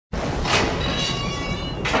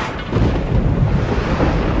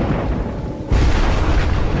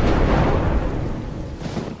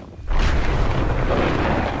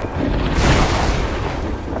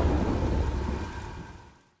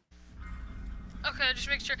Okay, just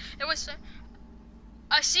make sure. It was.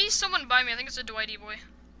 I see someone by me. I think it's a Dwighty boy.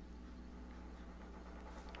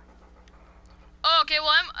 Oh, okay.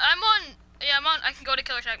 Well, I'm on. Yeah, I'm on. I can go to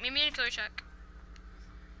Killer Shack. Meet me in Killer Shack.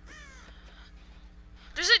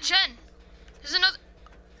 There's a gen. There's another.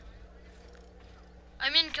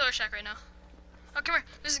 I'm in Killer Shack right now. Oh, come here.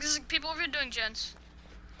 There's people over here doing gens.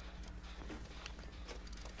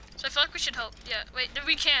 So I feel like we should help. Yeah. Wait.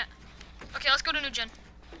 We can't. Okay, let's go to new gen.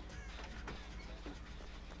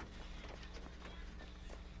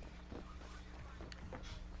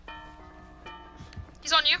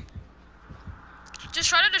 He's on you. Just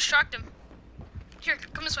try to distract him. Here,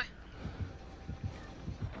 come this way.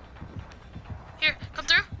 Here, come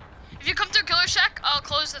through. If you come through Killer Shack, I'll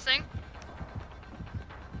close the thing.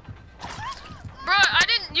 Bro, I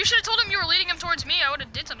didn't. You should have told him you were leading him towards me. I would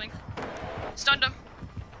have did something. Stunned him.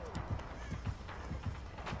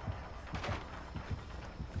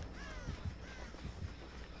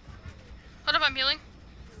 Hold up, I'm healing.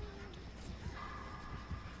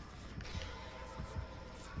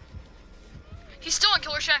 He's still on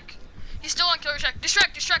Killer Shack. He's still on Killer Shack.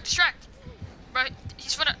 Distract, distract, distract. Bro,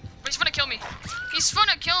 he's gonna kill me. He's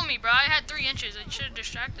gonna kill me, bro. I had 3 inches. I should have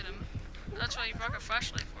distracted him. That's what he broke a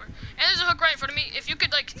flashlight for. And there's a hook right in front of me. If you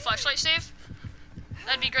could, like, flashlight save,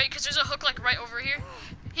 that'd be great, because there's a hook, like, right over here.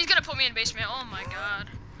 He's gonna put me in basement. Oh, my God.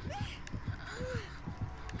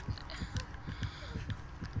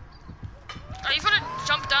 Are you gonna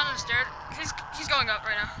jump down on the stairs? He's going up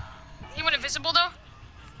right now. He went invisible, though.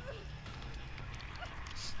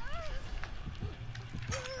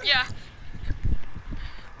 Yeah.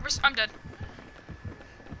 I'm dead.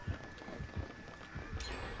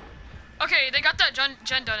 Okay, they got that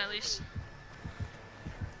gen done at least.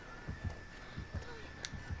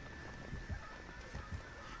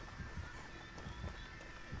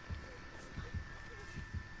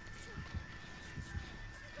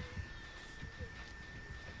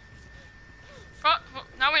 Oh, well,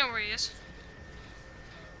 now we know where he is.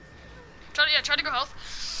 Try to go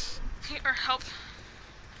health. Or help.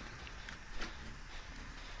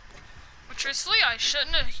 But truthfully, I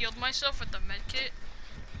shouldn't have healed myself with the medkit.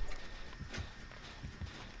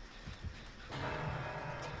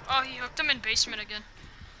 Oh, he hooked him in basement again.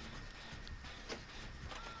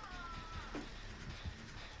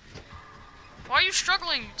 Why are you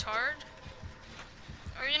struggling, tard?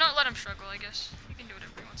 Or you not let him struggle, I guess. He can do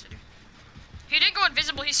whatever he wants to do. He didn't go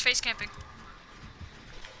invisible, he's face camping.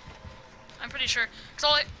 I'm pretty sure.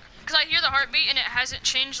 Cause I hear the heartbeat and it hasn't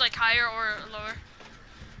changed like higher or lower.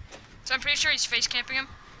 So I'm pretty sure he's face camping him.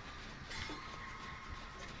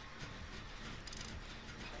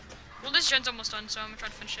 Well, this gen's almost done, so I'm gonna try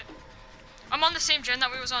to finish it. I'm on the same gen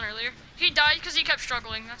that we was on earlier. He died because he kept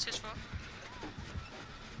struggling. That's his fault.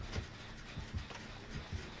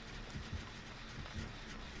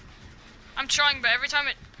 I'm trying, but every time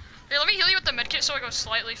it... Here, let me heal you with the medkit so it goes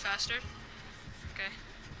slightly faster. Okay.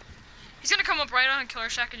 He's gonna come up right on Killer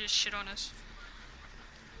Shack and just shit on us.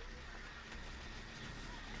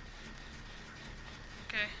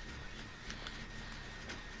 Okay.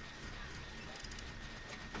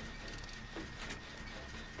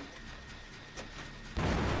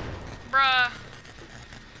 Bruh.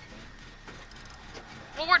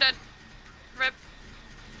 Well, we're dead. Rip.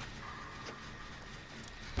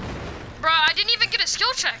 Bruh, I didn't even get a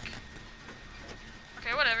skill check.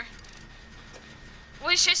 Okay, whatever. Well,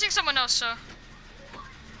 he's chasing someone else, so...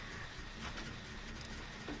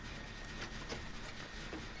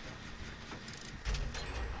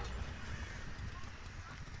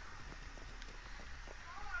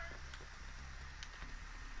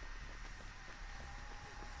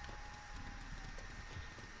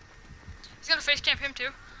 He's gonna face camp him too.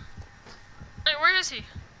 Wait, where is he?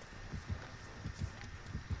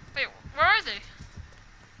 Wait, where are they?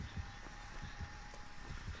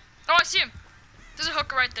 Oh, I see him. There's a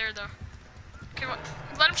hooker right there, though. Okay, what?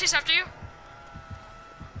 Let him chase after you.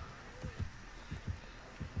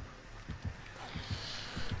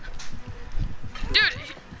 Dude!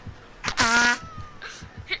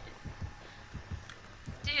 Did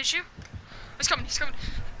he hit you? He's coming, he's coming.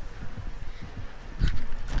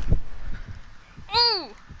 Ooh!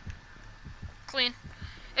 Clean.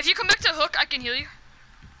 If you come back to hook, I can heal you.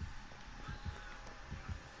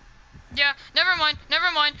 Yeah, never mind,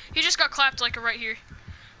 never mind. He just got clapped like right here.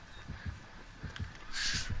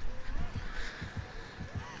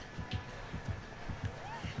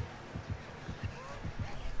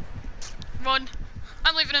 Run.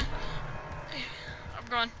 I'm leaving it. I'm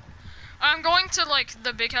gone. I'm going to like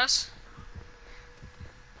the big house.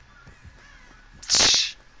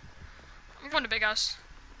 I'm going to big house.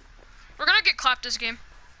 We're gonna get clapped this game.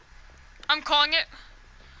 I'm calling it.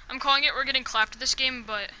 I'm calling it. We're getting clapped this game,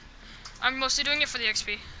 but I'm mostly doing it for the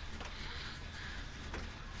XP.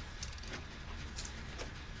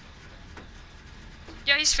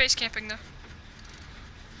 Yeah, he's face camping though.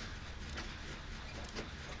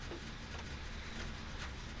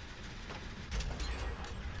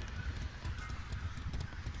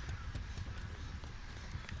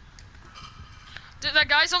 Dude, that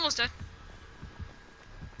guy's almost dead.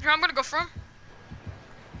 Here, I'm gonna go for him.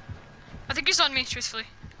 I think he's on me, truthfully.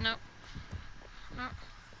 No. No.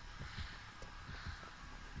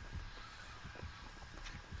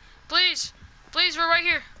 Please. Please, we're right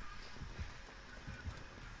here.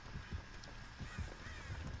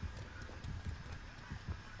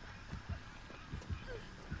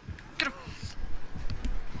 Get him.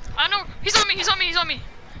 I know. He's on me, he's on me, he's on me.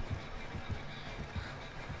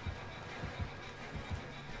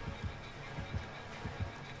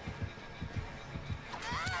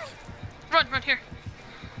 Run here.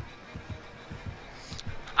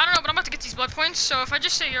 I don't know, but I'm about to get these blood points, so if I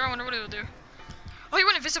just stay here, I wonder what it'll do. Oh, he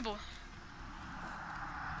went invisible.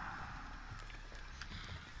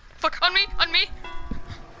 Fuck, on me, on me.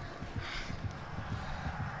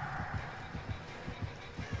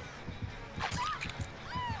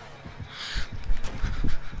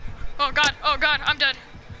 Oh god, I'm dead.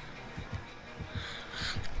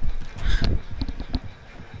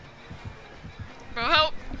 Bro,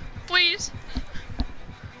 help, please.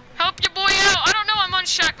 Help your boy out. I don't know, I'm on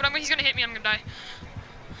Shack, but he's gonna hit me, I'm gonna die.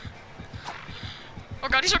 Oh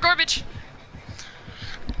god, he's so garbage.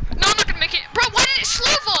 No, I'm not gonna make it. Bro, why did it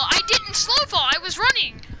slow vault? I didn't slow vault, I was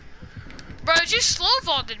running. Bro, it just slow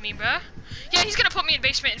vaulted me, bro. Yeah, he's gonna put me in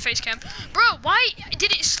basement and face camp. Bro, why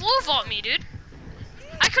did it slow vault me, dude?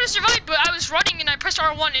 I could have survived, but I was running and I pressed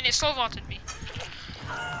R1 and it slow vaulted me.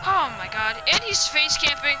 Oh my god, and he's face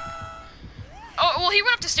camping. Oh, well, he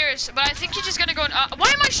went up the stairs, but I think he's just gonna go in, why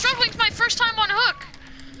am I struggling? It's my first time on hook.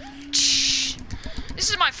 This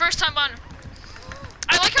is my first time on,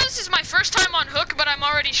 I like how this is my first time on hook, but I'm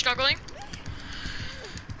already struggling.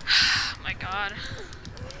 Oh my god.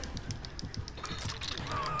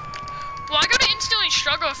 Well, I gotta instantly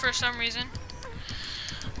struggle for some reason.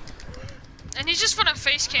 And he's just gonna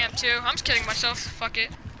face camp too. I'm just kidding myself. Fuck it.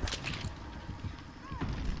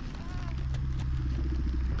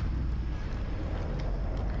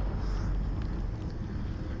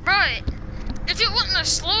 Right. If it wouldn't have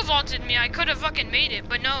slow vaulted me, I could have fucking made it,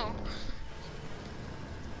 but no.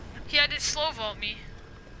 He had to slow vault me.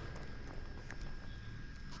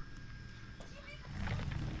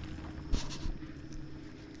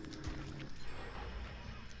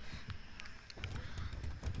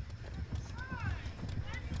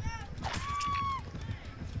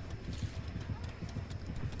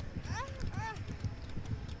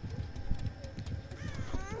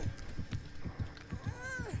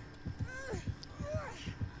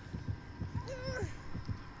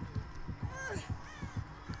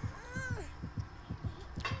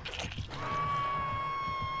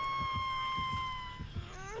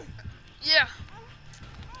 Yeah.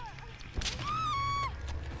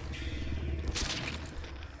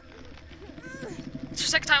 It's your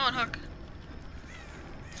second time on hook.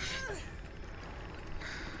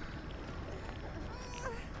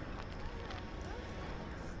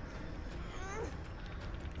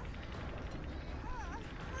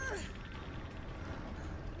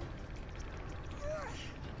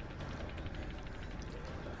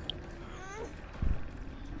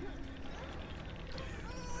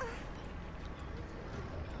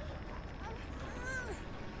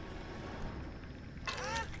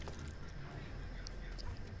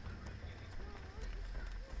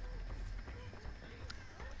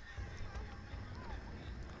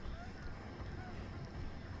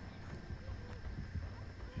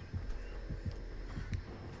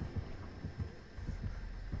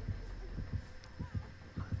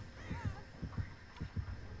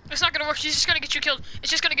 It's not gonna work, he's just gonna get you killed.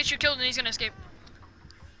 It's just gonna get you killed and he's gonna escape.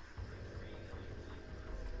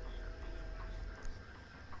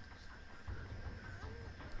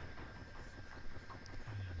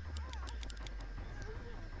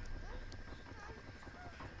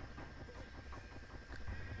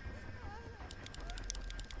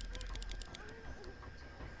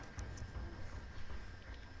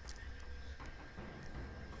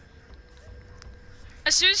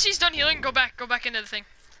 As soon as he's done healing, go back into the thing.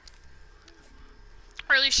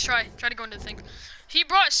 Or at least try to go into the thing. He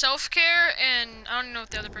brought self-care and I don't know what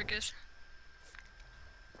the other perk is.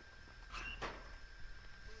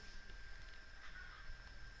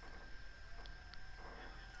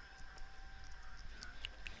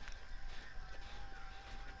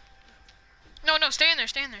 No, stay in there.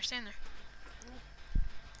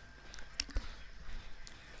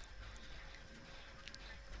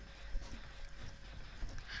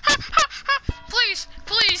 Please,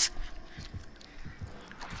 please.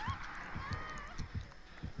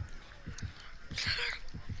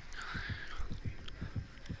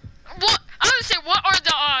 What? I would say, what are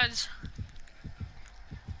the odds?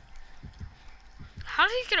 How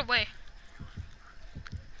did he get away?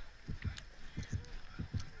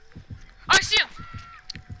 I see him.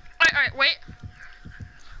 Alright, wait.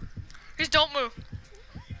 Just don't move.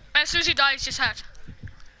 As soon as he dies, just hatch.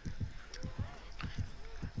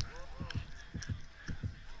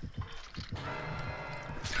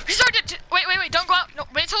 He started to, wait, don't go out. No,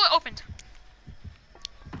 wait until it opens.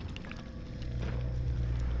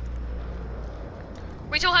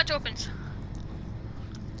 Wait till hatch opens.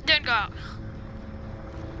 Then go out.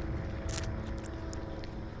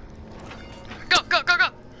 Go. Go.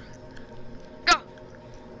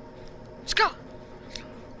 Let's go.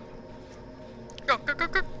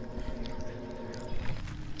 Go.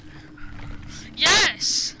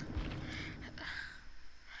 Yes!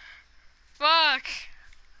 Fuck.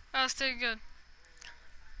 That was too good.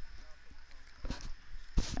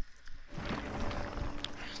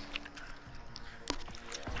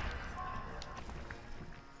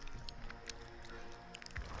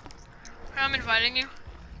 I'm inviting you.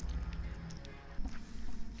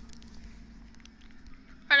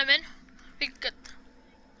 Alright, I'm in. We good.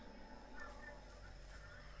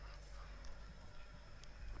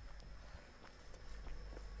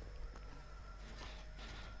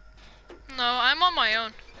 No, I'm on my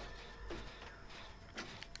own.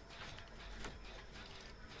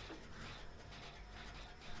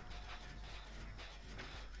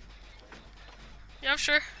 Yeah, I'm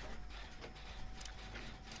sure.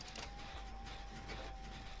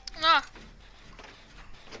 Nah.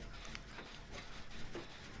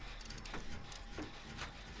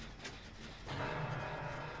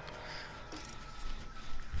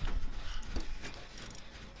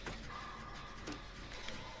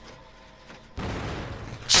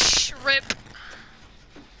 Rip.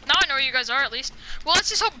 Now I know where you guys are, at least. Well, let's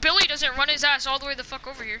just hope Billy doesn't run his ass all the way the fuck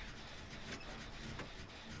over here.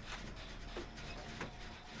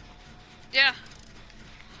 Yeah.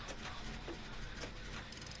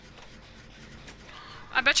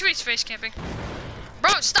 I bet you he's face camping.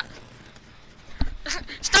 Bro, stop!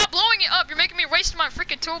 Stop blowing it up! You're making me waste my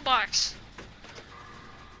freaking toolbox.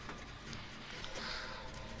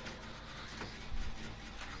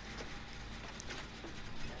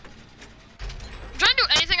 I'm trying to do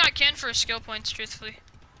anything I can for skill points, truthfully.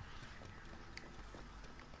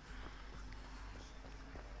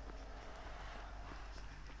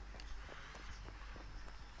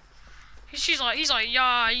 He's like,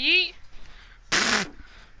 yeah, yeet.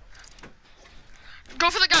 Go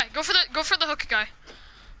for the guy. Go for the hook guy.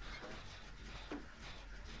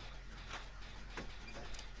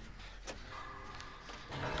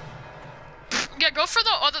 Yeah, go for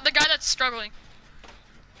the guy that's struggling.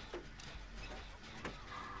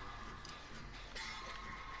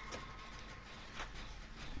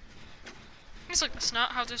 He's like, that's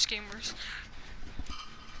not how this game works.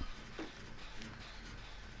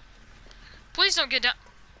 Please don't get down.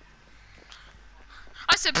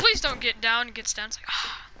 I said, please don't get down. It gets down. It's like,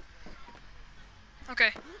 ah.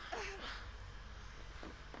 Okay.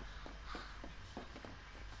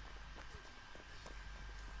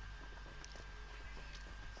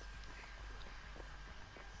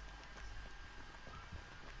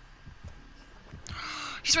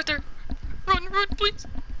 He's right there. Run, please.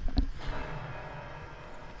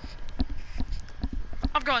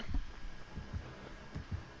 I'm gone.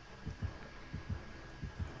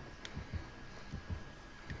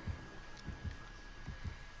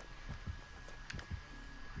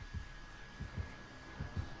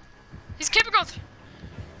 He's camping growth.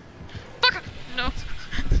 Fuck. No.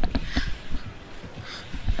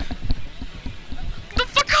 The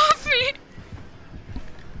fuck off me.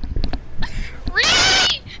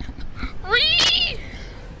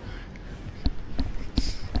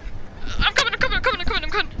 I'm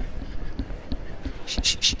coming.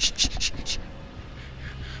 Shh.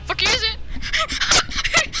 Fuck, is it?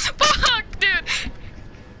 Fuck, dude.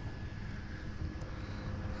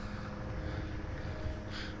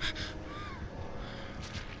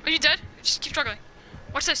 Are you dead? Just keep struggling.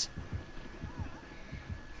 Watch this.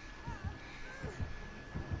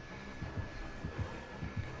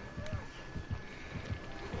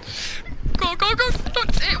 Go. Don't,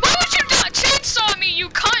 why would you not chainsaw me, you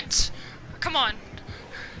cunt? Come on.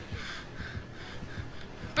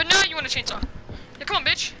 But now you want to chainsaw. Yeah, come on,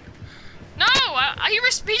 bitch. No, he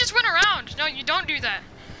just went around. No, you don't do that.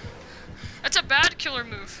 That's a bad killer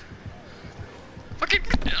move. Fucking.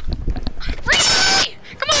 Come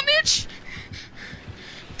on, bitch.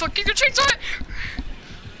 fucking good chainsaw it!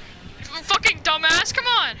 Fucking dumbass, come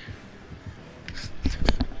on!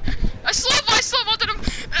 I still wanted him!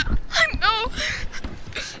 No!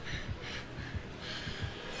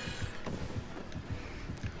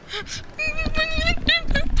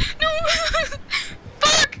 No!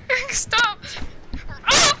 Fuck! Stop!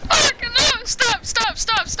 Oh, fuck! No! Stop! Stop!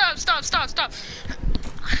 Stop! Stop! Stop! Stop! Stop!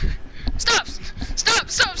 Stop! Stop!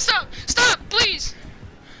 Stop! Stop! Stop! Please!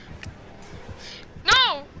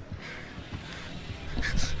 No!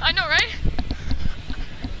 I know, right?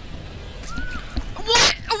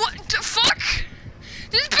 What? What the fuck?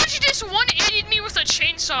 This bitch just 180'd me with a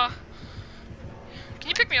chainsaw. Can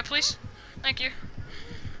you pick me up, please? Thank you.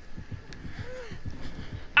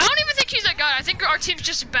 I don't even think he's that guy. I think our team's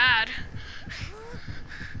just bad.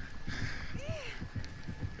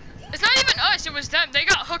 It's not even us, it was them. They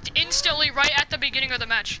got hooked instantly right at the beginning of the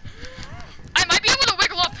match. I might be able to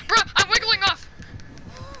wiggle up. Bro, I'm wiggling off.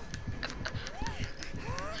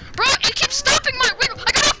 Bro, it keeps stopping my wiggle.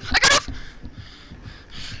 I got off. I got off.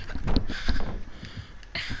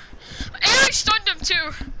 And I stunned him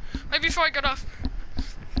too. Right before I got off.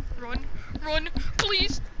 Run. Run.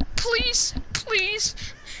 Please. Please. Please.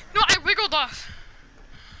 No, I wiggled off.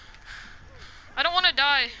 I don't want to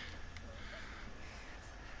die.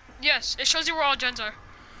 Yes, it shows you where all gens are.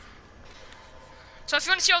 So if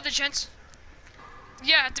you want to see all the gens,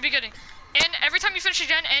 yeah, at the beginning. And every time you finish a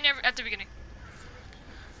gen, and at the beginning.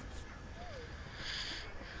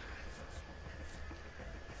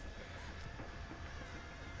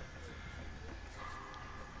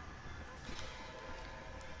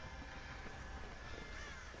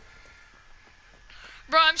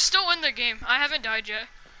 Bro, I'm still in the game. I haven't died yet.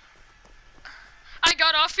 I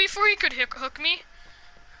got off before he could hook me.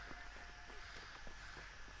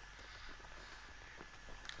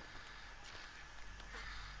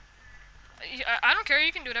 I don't care,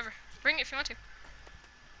 you can do whatever. Bring it if you want to.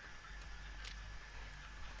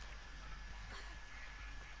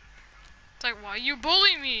 It's like, why you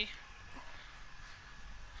bully me?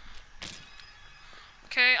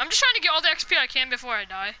 Okay, I'm just trying to get all the XP I can before I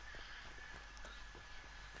die.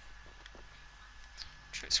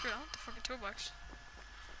 Screw out the fucking toolbox.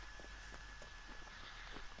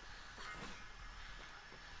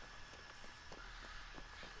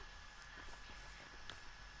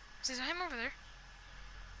 Is that him over there?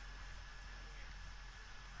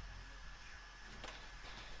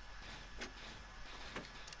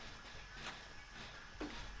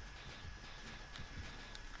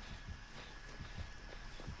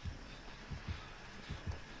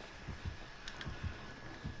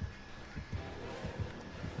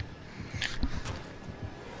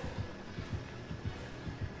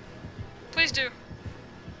 Please do.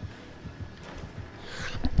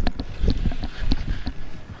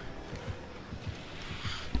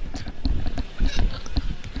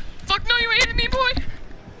 Fuck no, you ain't hitting me, boy!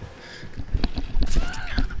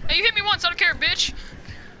 Hey, you hit me once, I don't care, bitch!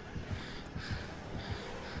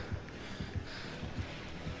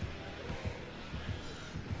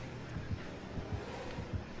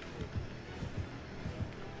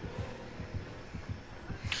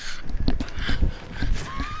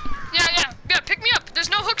 Yeah, pick me up! There's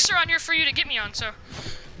no hooks around here for you to get me on, so...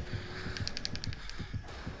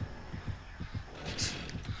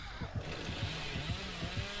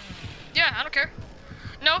 Yeah, I don't care.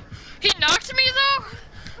 No, he knocked me though,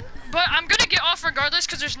 but I'm gonna get off regardless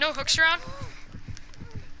because there's no hooks around.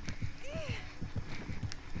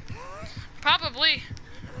 Probably.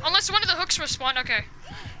 Unless one of the hooks respawn, okay.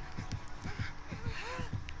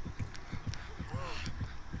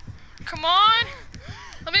 Come on.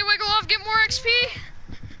 Let me wiggle off, get more XP.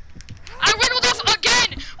 I wiggled off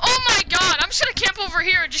again. Oh my god, I'm just gonna camp over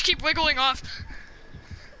here and just keep wiggling off.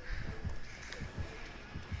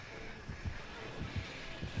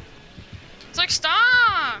 It's like,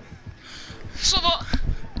 stop! So the...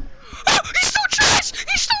 Oh, he's so trash!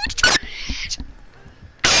 He's so trash!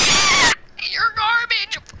 You're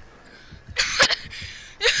garbage!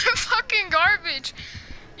 You're fucking garbage!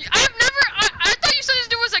 I thought you said this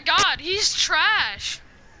dude was a god. He's trash.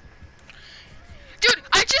 Dude,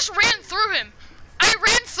 I just ran through him. I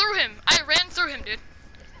ran through him, dude.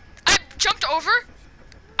 I jumped over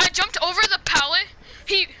the pallet.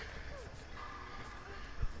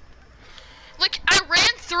 Like, I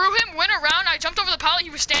ran through him, went around, I jumped over the pallet,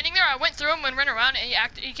 he was standing there, I went through him and ran around,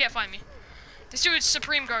 and he can't find me. This dude is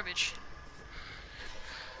supreme garbage.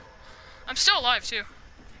 I'm still alive, too.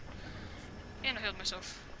 And I healed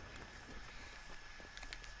myself.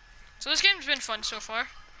 So this game's been fun so far.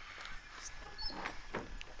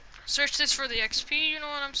 Search this for the XP, you know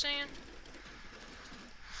what I'm saying?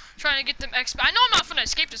 Trying to get them XP. I know I'm not gonna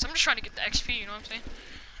escape this. I'm just trying to get the XP. You know what I'm saying?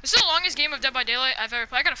 This is the longest game of Dead by Daylight I've ever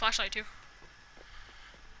played. I got a flashlight too.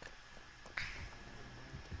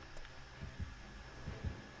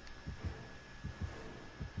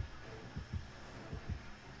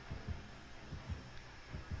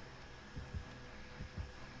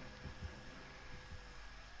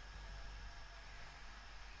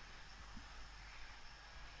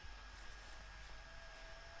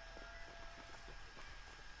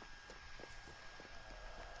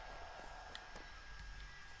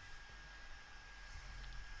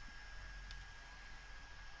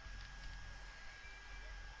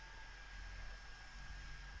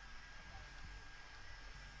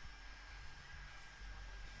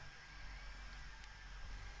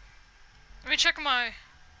 Let me check my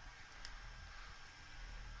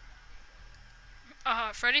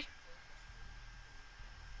Freddy.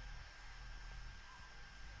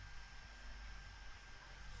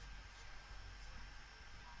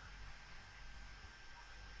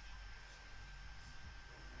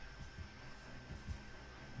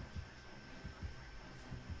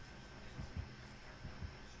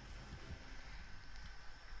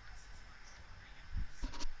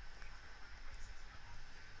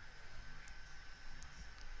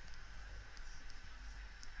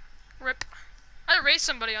 Rip. I erased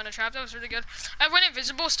somebody on a trap. That was really good. I went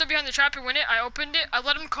invisible, stood behind the trap, and when I opened it, I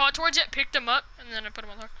let him crawl towards it, picked him up, and then I put him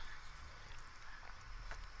on the hook.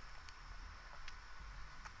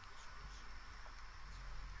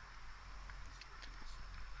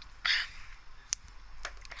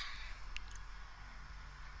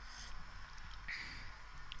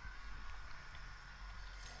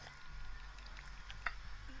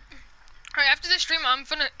 Alright, after this stream, I'm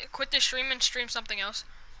gonna quit this stream and stream something else.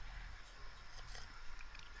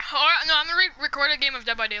 Or, no, I'm gonna record a game of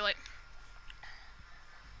Dead by Daylight.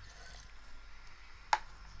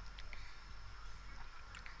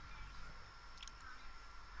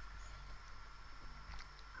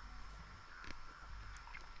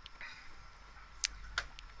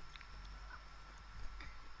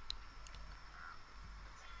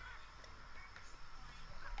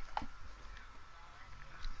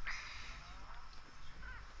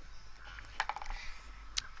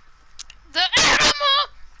 The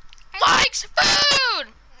animal likes food!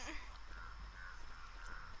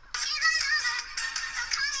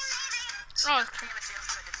 Oh,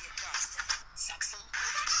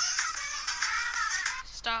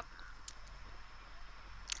 stop.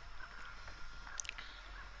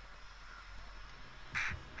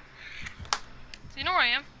 Do you know where I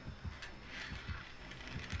am?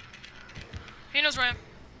 He knows where I am.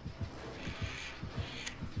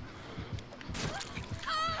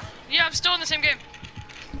 Yeah, I'm still in the same game.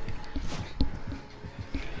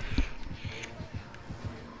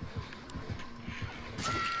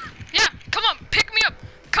 Yeah, come on, pick me up.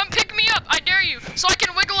 Come pick me up, I dare you. So I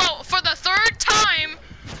can wiggle out for the third time.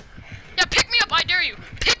 Yeah, pick me up, I dare you.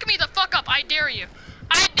 Pick me the fuck up, I dare you.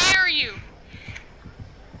 I dare you.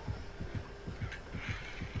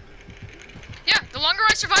 Yeah, the longer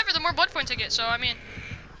I survive it, the more blood points I get, so I mean.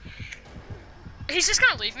 He's just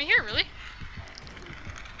gonna leave me here, really?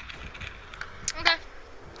 Okay.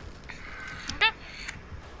 Okay.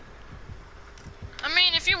 I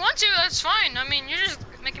mean, if you want to, that's fine. I mean, you're just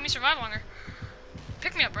making me survive longer.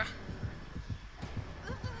 Pick me up, bro.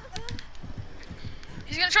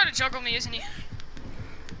 He's gonna try to juggle me, isn't he?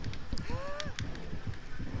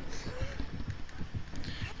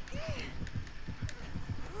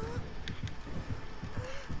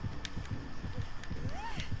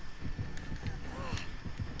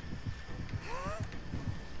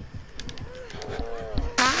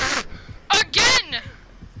 Again!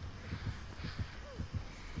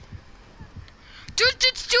 Dude,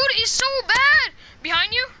 this dude is so bad!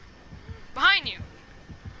 Behind you? Behind you.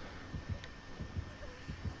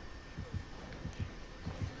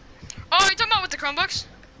 Oh, you talking about with the Chromebooks?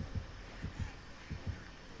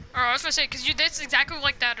 Or I was gonna say, cause that's exactly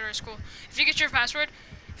like that at our school. If you get your password,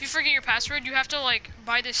 if you forget your password, you have to like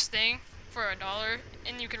buy this thing for $1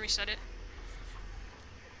 and you can reset it.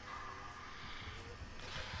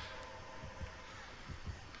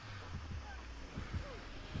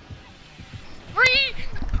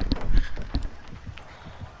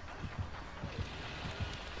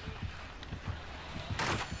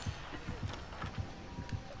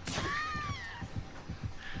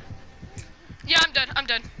 Yeah, I'm done. I'm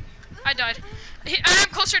done. I died. I'm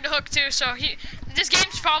closer to Hook too, so this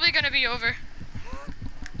game's probably gonna be over.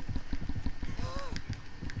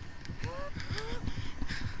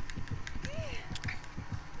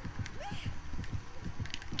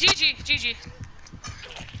 GG, GG.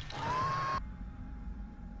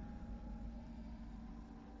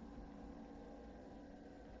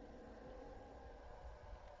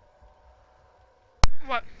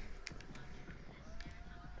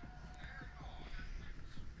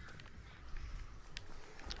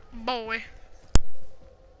 boy.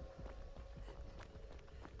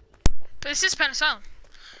 This is penicillin.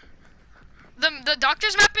 The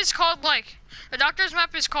doctor's map is called like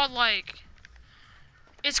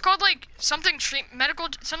it's called like something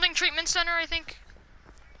treatment center, I think.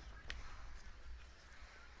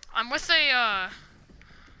 I'm with a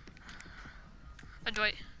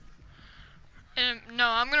Dwight. And no,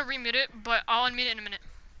 I'm gonna remute it, but I'll unmute it in a minute.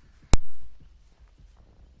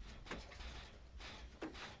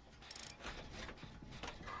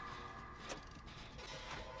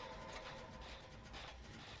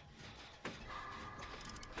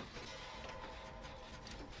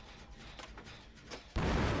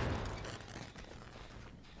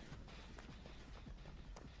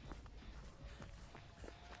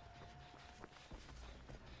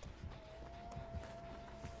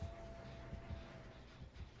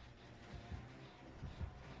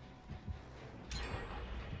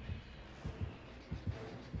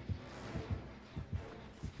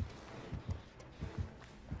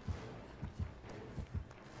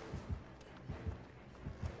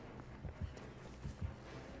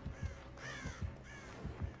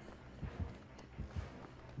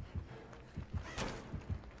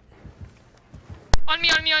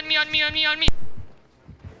 On me.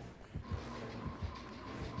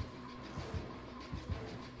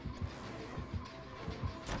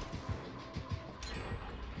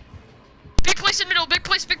 Big place in the middle, big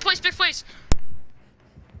place.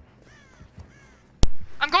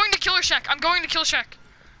 I'm going to Killer Shack.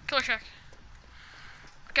 Killer Shack.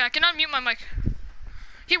 Okay, I cannot mute my mic.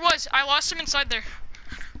 I lost him inside there.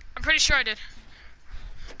 I'm pretty sure I did.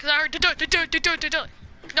 Cause I heard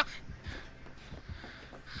no.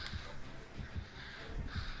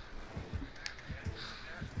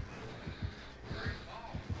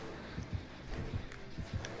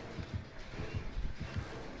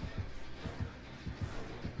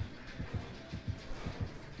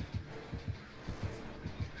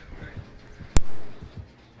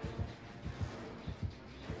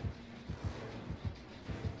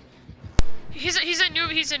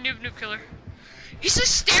 He's a noob killer. He's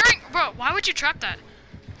just staring, bro. Why would you trap that?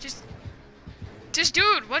 Just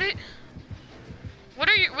dude, what is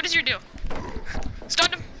your deal?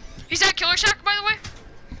 Stunned him. He's at Killer Shack, by the way.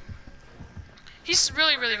 He's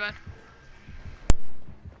really bad.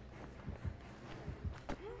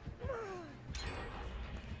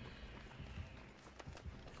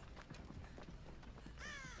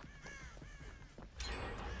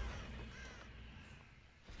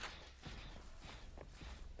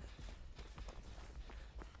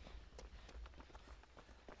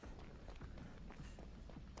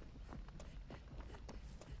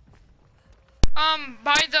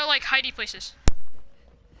 By the, like, hidey places.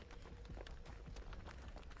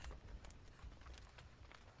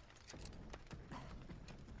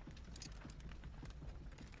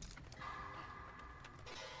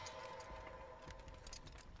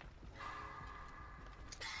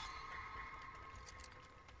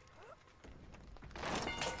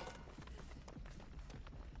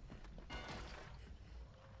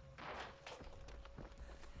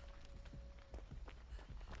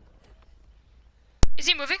 Is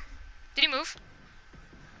he moving? Did he move?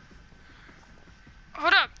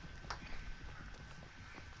 Hold up.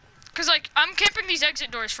 Cause like, I'm camping these exit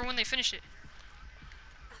doors for when they finish it.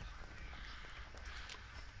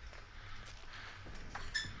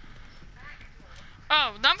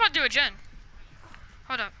 Oh, now I'm about to do a gen.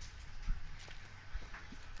 Hold up.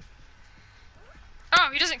 Oh,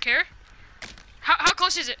 he doesn't care? How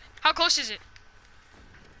close is it? How close is it?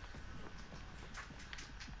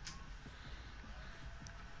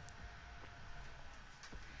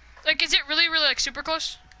 Like, is it really like super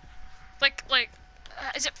close? Like,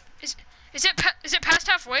 is it past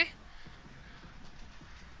halfway?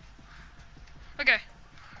 Okay.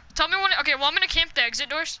 Tell me when. Okay, well I'm gonna camp the exit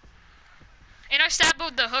doors, and I stabbed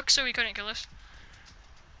with the hook so he couldn't kill us.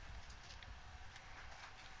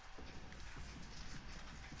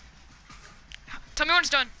 Tell me when it's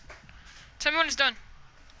done. Tell me when it's done.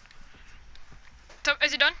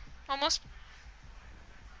 Is it done? Almost.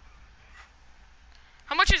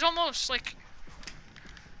 How much is almost, like...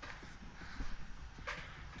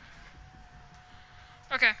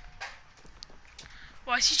 Okay.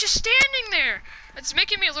 Why is he just standing there? It's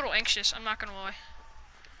making me a little anxious, I'm not gonna lie.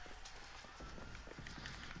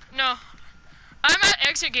 No. I'm at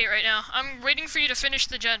exit gate right now. I'm waiting for you to finish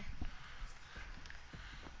the gen.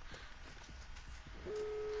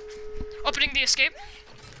 Opening the escape.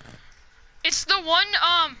 It's the one,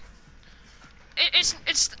 it's...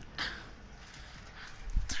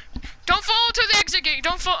 Don't fall to the exit gate.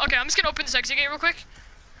 Don't fall. Okay, I'm just gonna open this exit gate real quick.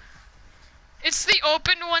 It's the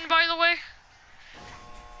open one, by the way.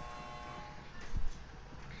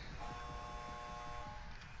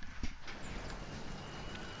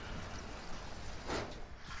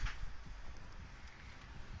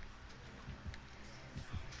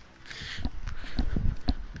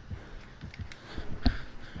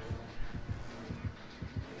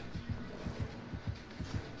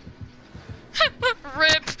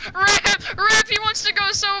 Rip, he wants to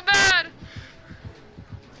go so bad.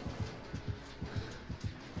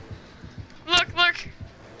 Look.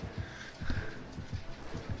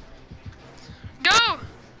 Go.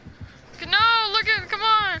 No, look at, come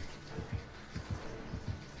on.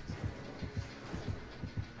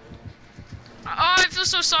 Oh, I feel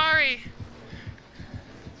so sorry.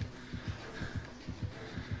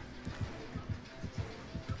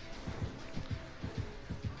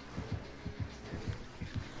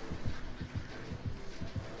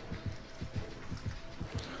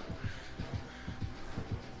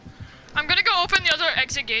 I'm gonna go open the other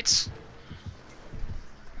exit gates.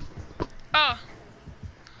 Oh.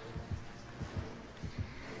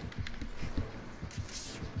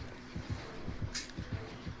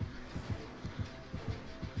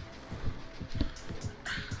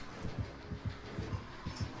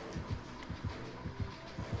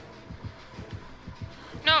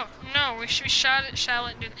 No, we shall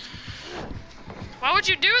it do that. Why would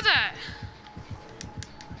you do that?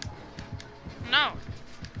 No.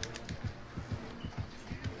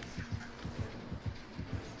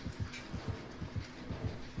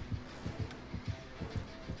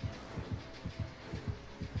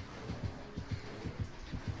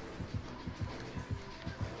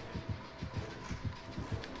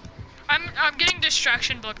 I'm getting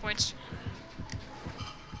distraction blood points.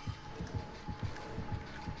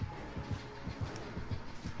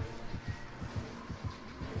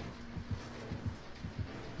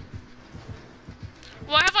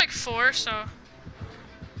 Well, I have like 4, so.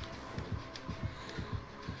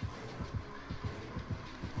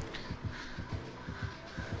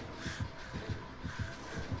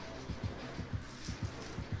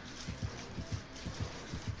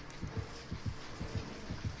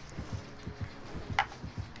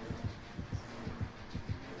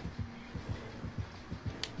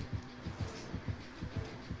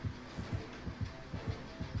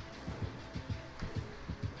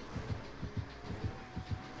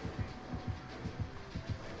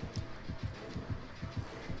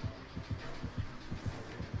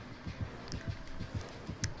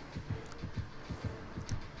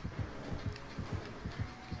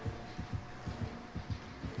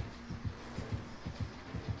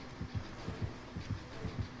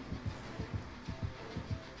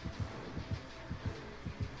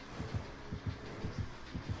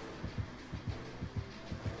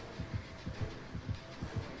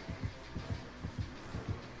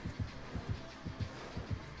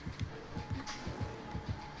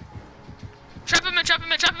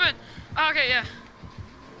 Trap him in. Oh, okay, yeah.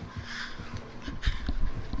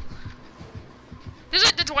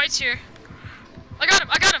 The Dwight's here. I got him.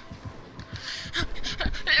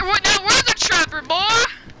 What now? Where's the trapper, boy?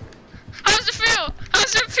 How's it feel?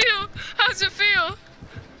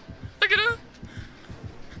 Look at him.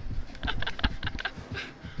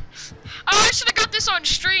 Oh, I should have got this on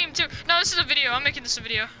stream, too. No, this is a video. I'm making this a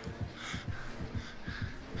video.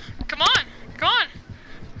 Come on.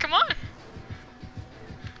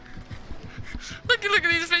 Look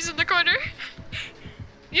at these faces in the corner.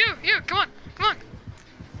 You, come on.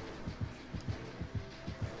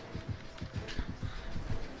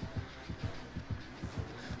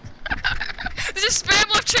 Just spam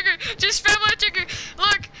left trigger.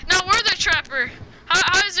 Look, now we're the trapper.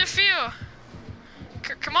 How does it feel?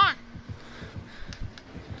 Come on.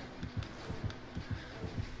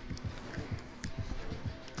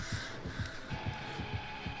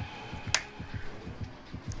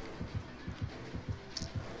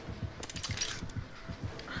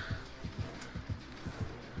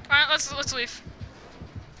 Alright, let's leave.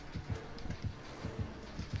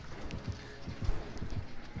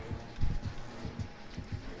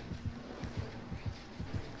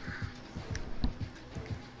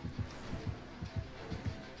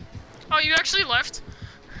 Oh, you actually left?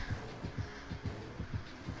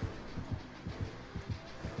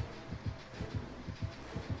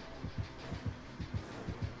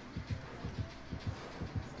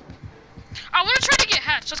 I want to try to get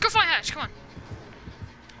Hatch. Let's go find Hatch. Come on.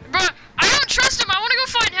 Bruh, I don't trust him. I want to go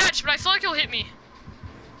find Hatch, but I feel like he'll hit me.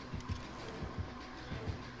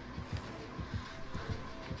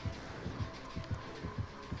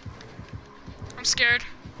 I'm scared.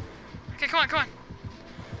 Okay, come on.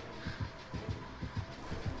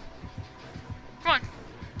 Come on.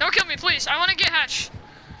 Don't kill me, please. I want to get Hatch.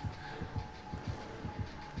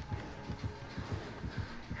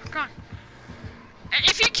 Come on.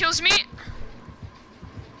 If he kills me...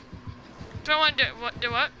 Do I want to do what?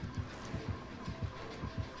 Do what?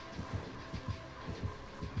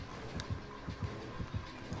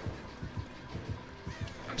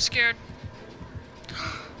 I'm scared.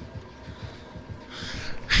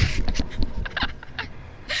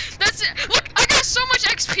 That's it. Look, I got so much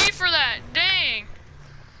XP for that. Dang.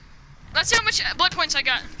 Let's see how much blood points I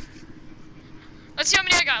got. Let's see how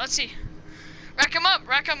many I got. Let's see. Rack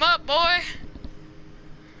them up, boy.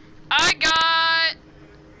 I got...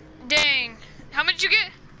 Dang. How many did you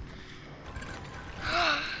get?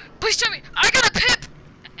 Please tell me. I got a pip.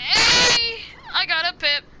 Hey, I got a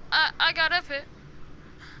pip. I got a pip.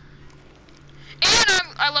 And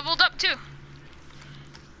I leveled up too.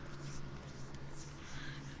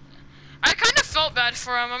 I kind of felt bad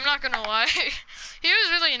for him, I'm not gonna lie. He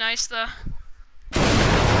was really nice though.